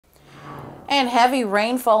And heavy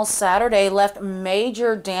rainfall Saturday left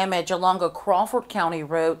major damage along a Crawford County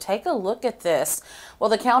road. Take a look at this.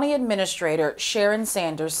 Well, the county administrator, Sharon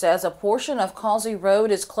Sanders, says a portion of Causey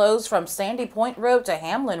Road is closed from Sandy Point Road to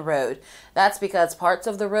Hamlin Road. That's because parts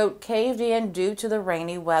of the road caved in due to the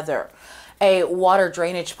rainy weather. A water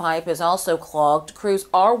drainage pipe is also clogged. Crews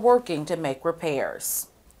are working to make repairs.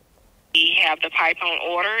 We have the pipe on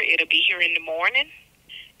order. It'll be here in the morning,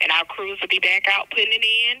 and our crews will be back out putting it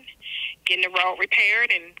in, getting the road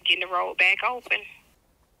repaired and getting the road back open.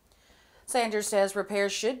 Sanders says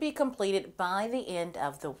repairs should be completed by the end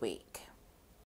of the week.